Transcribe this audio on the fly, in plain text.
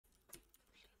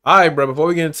All right, bro. Before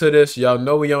we get into this, y'all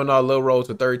know we on our little road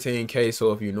to 13K.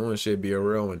 So if you new and shit, be a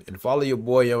real one. And follow your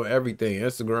boy on everything.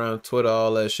 Instagram, Twitter,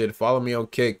 all that shit. Follow me on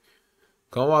Kick.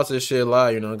 Come watch this shit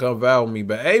live, you know. Come vibe with me.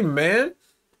 But hey, man.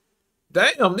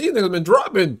 Damn, these niggas been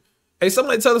dropping. Hey,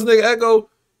 somebody tell this nigga Echo,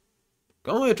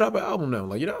 go ahead, drop an album now.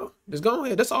 Like, you know, just go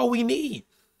ahead. That's all we need.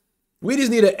 We just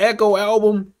need an Ecco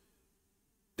album.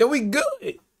 Then we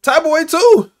good. Thaiboy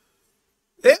too.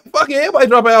 Yeah, fucking everybody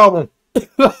drop an album.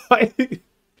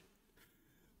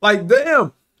 like,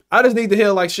 damn. I just need to hear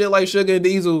like shit like Sugar and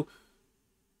Diesel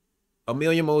a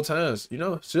million more times. You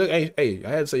know, Sugar ain't, hey, I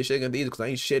had to say Sugar and Diesel because I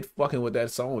ain't shit fucking with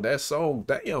that song. That song,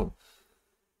 damn.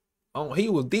 Oh, he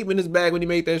was deep in his bag when he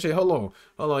made that shit. Hold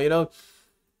on, you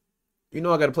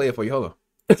know I gotta play it for you. Hold on.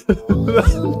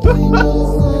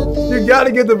 You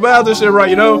gotta get the vibes and shit right,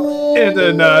 you know?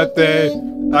 Into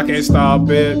nothing. I can't stop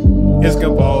it. It's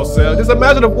compulsive. Just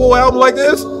imagine a full album like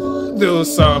this. Do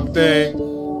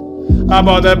something. I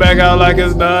bought that bag out like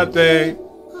it's nothing.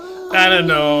 Out of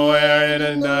nowhere,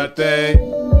 into nothing.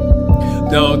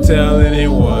 Don't tell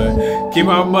anyone. Keep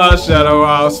my mouth shut or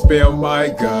I'll spill my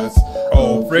guts.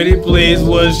 Oh, pretty please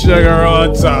with sugar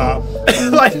on top.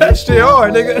 Like that shit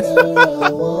hard, nigga.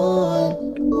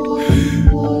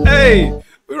 Hey,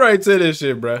 we right to this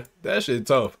shit, bruh. That shit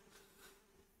tough.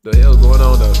 The hell's going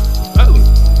on though? Oh.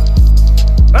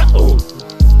 Oh.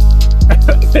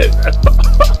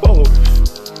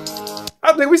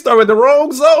 I think we started the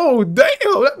wrong zone. Damn,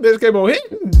 that bitch came on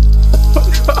hitting.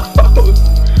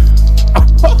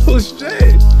 Oh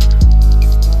shit.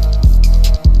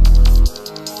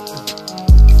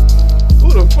 Who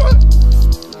the fuck?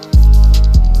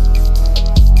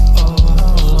 Oh,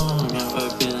 how long have I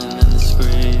been in this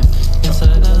grave?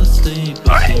 Inside out sleep,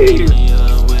 seemingly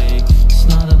awake. It's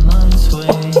not a nice way,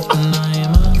 and I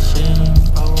am ashamed.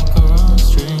 I walk around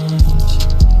strange.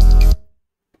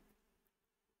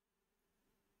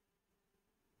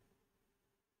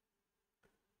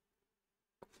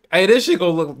 Hey, this shit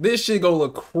gonna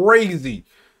look crazy.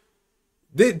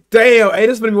 Damn, hey,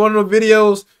 this is gonna be one of those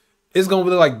videos. It's gonna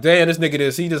be like, damn, this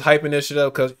nigga he just hyping this shit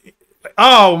up cause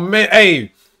oh man,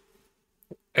 hey,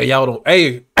 y'all don't,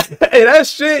 hey, hey, that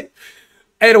shit,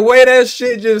 hey, the way that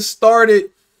shit just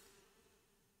started,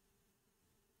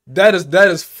 that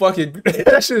is fucking,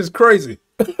 that shit is crazy.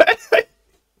 Hey,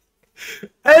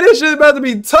 this shit about to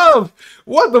be tough.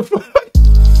 What the fuck?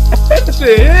 That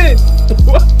shit hit.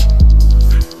 What?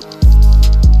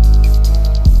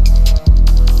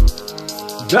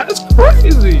 That's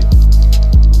crazy.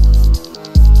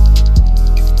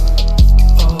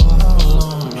 Oh, how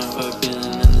long have I been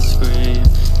in this grave?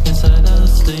 Inside out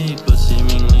sleep, but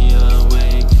seemingly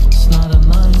awake. It's not a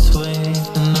nice way,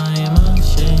 and I am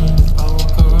ashamed. I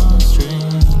walk around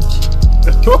strange.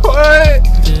 What?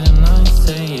 Didn't I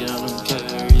say I don't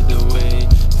carry the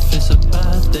weight? If it's a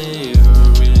bad day or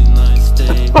a really nice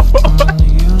day, I'm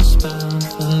under your spell,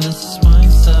 and this is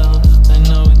myself. I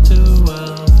know it too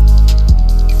well.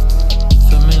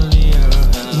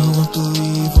 You won't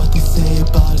believe what they say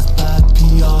about us. Bad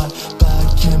PR,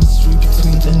 bad chemistry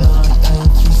between the 9 and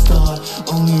 3-star.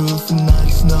 Only rule for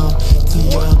nights, no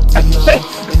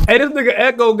TLDR. Hey, this nigga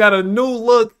Ecco got a new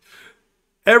look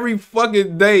every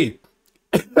fucking day.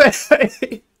 And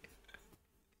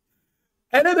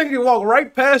that nigga can walk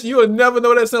right past you and never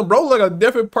know that's him. Bro, like a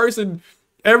different person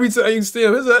every time you see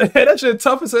him. Hey, that shit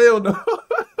tough as hell, though.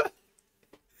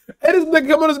 Hey, this nigga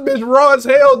come on this bitch raw as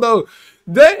hell, though.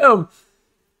 Damn.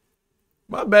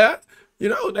 My bad. You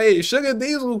know, hey, Sugar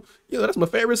Diesel, you know, that's my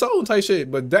favorite song type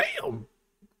shit. But damn.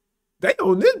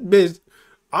 Damn, this bitch,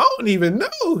 I don't even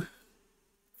know.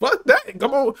 Fuck that.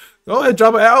 Come on. Go ahead,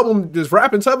 drop an album just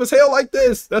rapping tough as hell like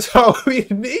this. That's all we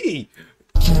need.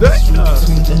 Damn.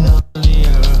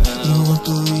 You won't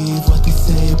believe what they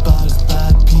say about us.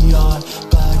 Bad PR,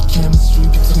 bad chemistry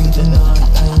between the 9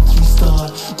 and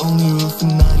 3-star. Only rule for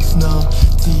nights, no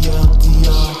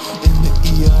TLDR. In the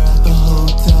ER at the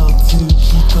hotel, 2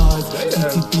 key cards.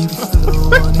 TTB, they still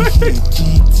wanna hit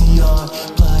GTR.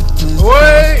 Black disc,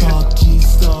 top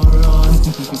G-star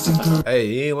on. Hey,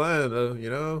 he ain't lying though, you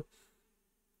know.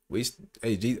 We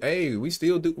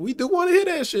still do want to hear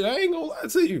that shit. I ain't gonna lie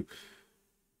to you.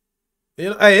 You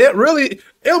know, hey, it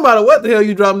don't matter what the hell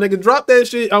you drop, nigga. Drop that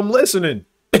shit. I'm listening.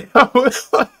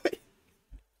 Nigga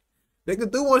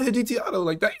do want to hit GTR though,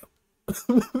 like damn.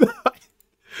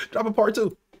 Drop a part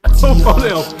 2. So far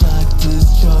now. Black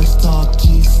discharge, top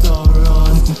G-star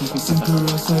on.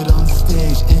 Synchronized on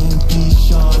stage, and B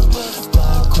sharp.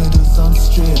 Black windows on the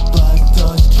strip, black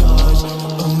Dodge charge.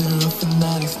 Only roof for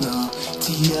nights now,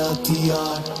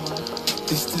 TLDR.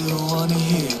 They still wanna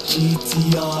hear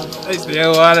GTR. They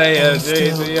still wanna hear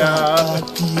GTR. Bad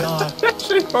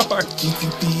PR. hard.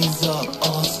 GTP's up,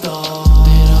 all star.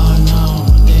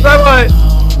 Thaiboy,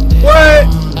 what?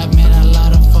 I made a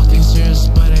lot of fucking serious,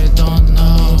 but they don't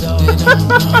know. They don't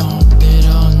know. They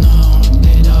don't know.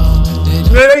 They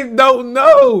don't. Man, they don't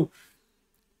know.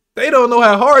 They don't know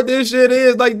how hard this shit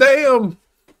is. Like, damn.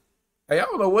 Hey, I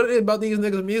don't know what it is about these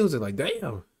niggas' music. Like,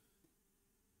 damn.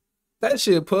 That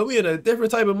shit put me in a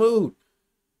different type of mood.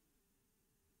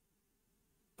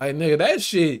 Like, nigga, that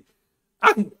shit.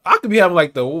 I could be having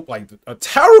like a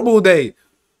terrible day.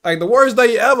 Like the worst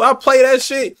day ever. I play that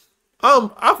shit.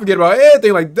 I forget about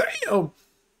everything. Like, damn.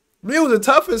 Music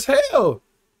tough as hell.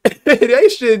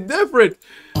 That shit different.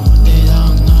 They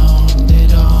don't know. They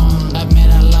don't. I made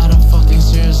a lot of fucking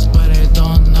serious, but they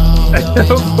don't know. They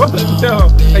don't know.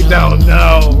 They don't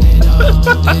know.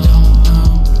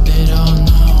 They don't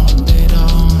know. They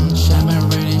don't. Shaman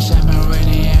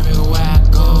ready everywhere I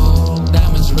go.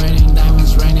 Diamonds raining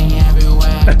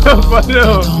everywhere I go.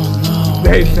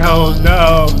 They don't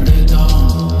know. They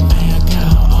don't. Bank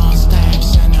account on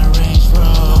stacks and a Range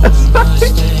Rover.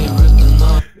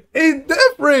 It's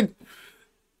different.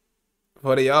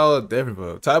 But y'all different,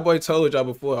 bro. Thaiboy told y'all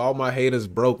before, all my haters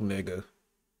broke, nigga.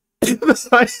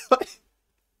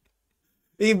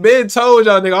 He been told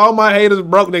y'all, nigga, all my haters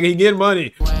broke, nigga. He getting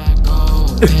money.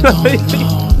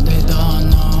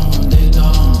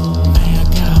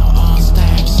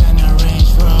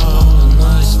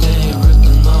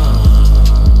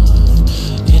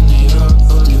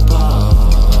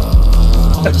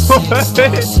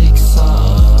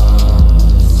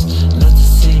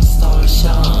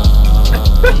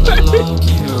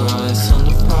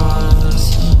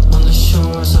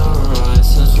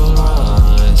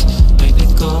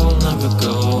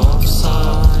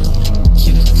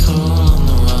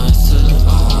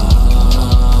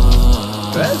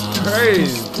 That's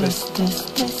crazy.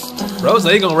 Rose,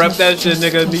 he gonna rep that shit,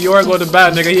 nigga. New York on the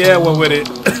bat, nigga. Yeah, one with it.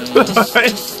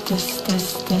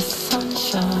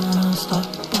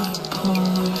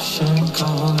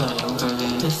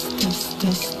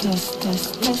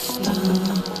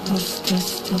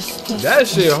 That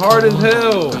shit hard as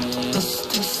hell.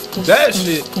 That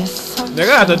shit, nigga,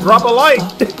 I had to drop a light.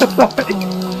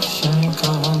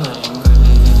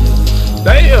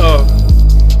 Damn.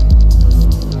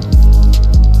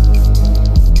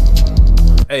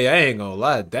 Hey, I ain't gonna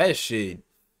lie, that shit,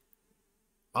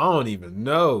 I don't even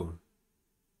know.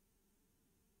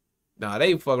 Nah,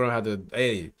 they fuck around have to,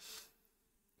 hey,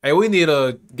 we need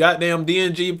a goddamn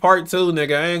DNG part 2,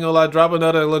 nigga. I ain't gonna lie, drop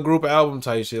another little group album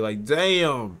type shit. Like,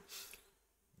 damn.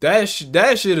 That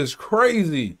shit is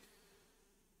crazy.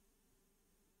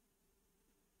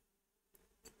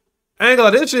 I ain't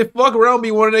gonna lie, this shit fuck around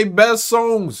be one of their best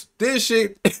songs. This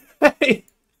shit, hey,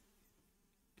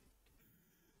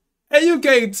 you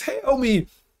can't tell me.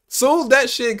 Soon as that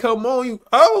shit come on,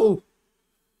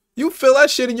 you feel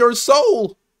that shit in your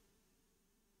soul.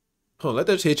 Hold on, let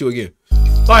that shit hit you again.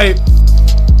 Like,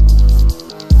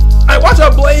 hey, watch how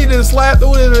Blade and slap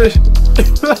through it.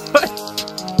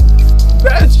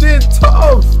 That shit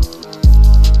tough.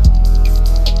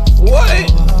 What?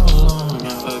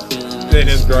 It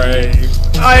is great.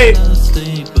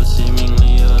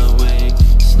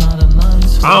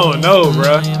 I don't know,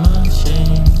 bro.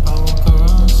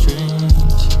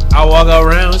 I walk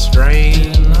around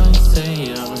strange.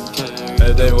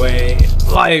 That way,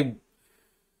 like,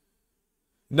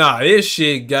 nah, this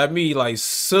shit got me like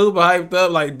super hyped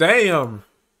up. Like, damn,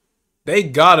 they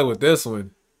got it with this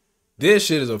one. This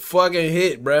shit is a fucking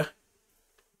hit, bruh.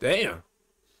 Damn.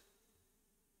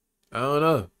 I don't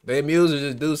know. They music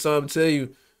just do something to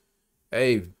you.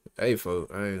 Hey, folk,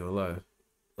 I ain't gonna lie.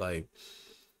 Like,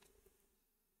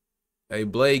 hey,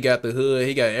 Blade got the hood.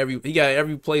 He got every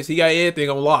place. He got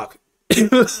everything on lock.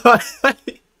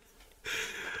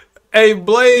 Hey,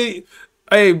 Blade,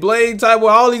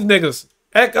 Thaiboy, all these niggas.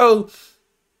 Echo,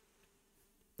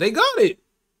 they got it.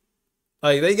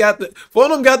 Like, they got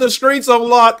one of them got the streets on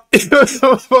lock.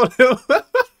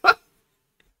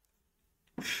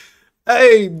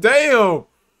 Hey, damn.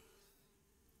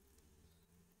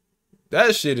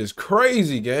 That shit is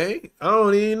crazy, gang. I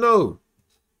don't even know.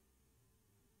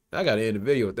 I gotta end the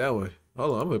video with that one.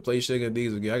 Hold on, I'm gonna play Sugar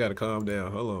D's again. I gotta calm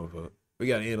down. Hold on, fuck. We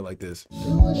gotta end it like this.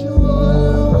 Like,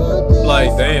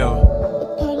 damn.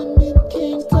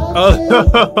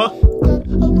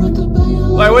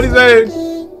 Like, what he say?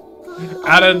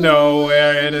 Out of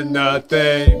nowhere into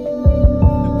nothing.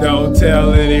 Don't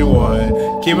tell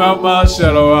anyone. Keep my mouth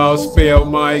shut or I'll spill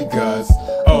my guts.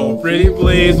 Oh, pretty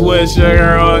please with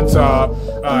sugar on top.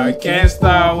 I can't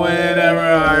stop whenever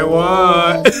I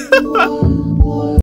want.